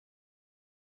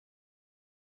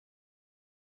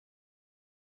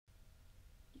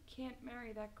can't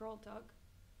marry that girl, Doug.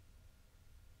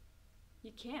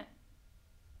 You can't.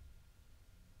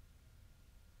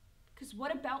 'Cause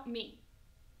what about me?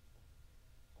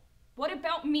 What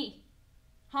about me?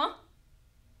 Huh?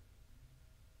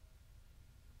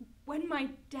 When my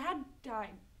dad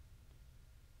died,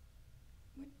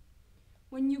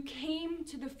 when you came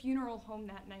to the funeral home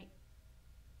that night,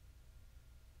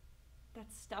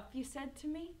 that stuff you said to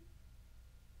me,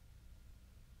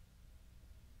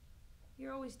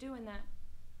 you're always doing that,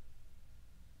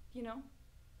 you know?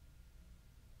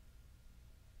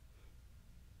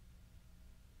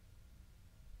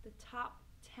 The top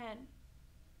 10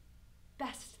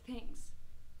 best things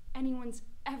anyone's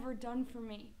ever done for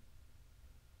me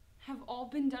have all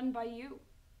been done by you.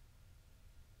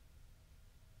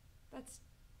 That's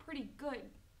pretty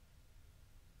good,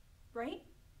 right?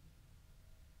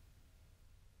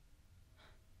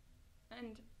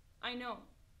 And I know.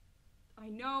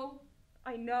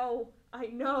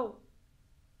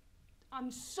 I'm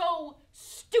so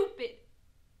stupid.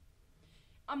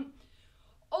 I'm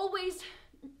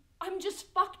just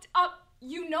fucked up.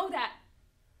 You know that.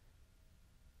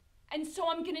 And so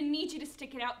I'm gonna need you to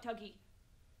stick it out, Dougie.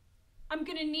 I'm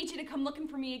gonna need you to come looking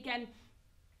for me again.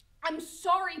 I'm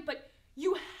sorry, but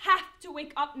you have to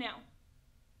wake up now.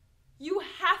 You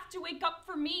have to wake up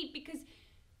for me because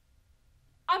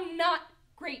I'm not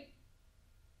great.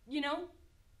 You know?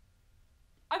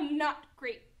 I'm not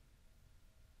great.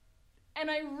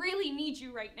 And I really need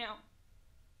you right now.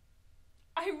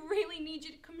 I really need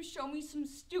you to come show me some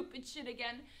stupid shit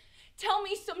again. Tell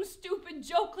me some stupid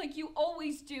joke like you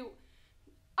always do.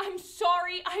 I'm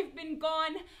sorry I've been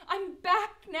gone. I'm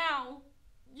back now.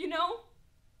 You know?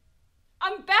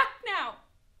 I'm back now.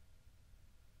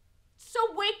 So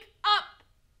wake up.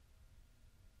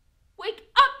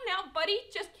 Wake up now, buddy.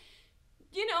 Just,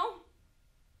 you know,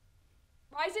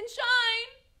 rise and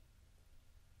shine.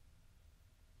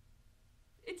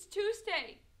 It's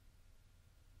Tuesday.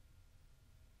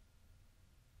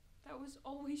 That was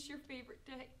always your favorite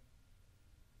day.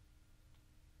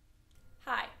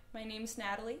 Hi, my name's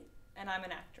Natalie, and I'm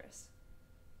an actress.